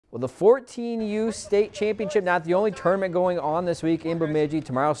Well, the 14U State Championship, not the only tournament going on this week in Bemidji.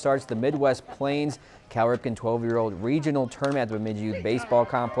 Tomorrow starts the Midwest Plains Cal Ripken 12-year-old regional tournament at the Bemidji Youth Baseball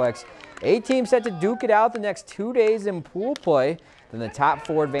Complex. 8 teams set to duke it out the next 2 days in pool play. Then the top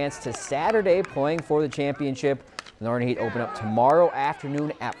 4 advance to Saturday playing for the championship. The Northern Heat open up tomorrow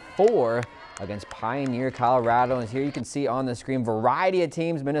afternoon at 4 against Pioneer, Colorado. And here you can see on the screen variety of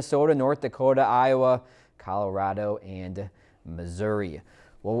teams: Minnesota, North Dakota, Iowa, Colorado, and Missouri.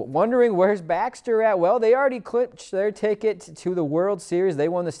 Well, wondering where's Baxter at? Well, they already clinched their ticket to the World Series. They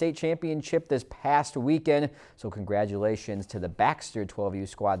won the state championship this past weekend. So congratulations to the Baxter 12U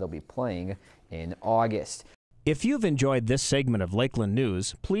squad. They'll be playing in August. If you've enjoyed this segment of Lakeland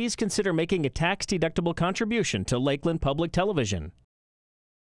News, please consider making a tax-deductible contribution to Lakeland Public Television.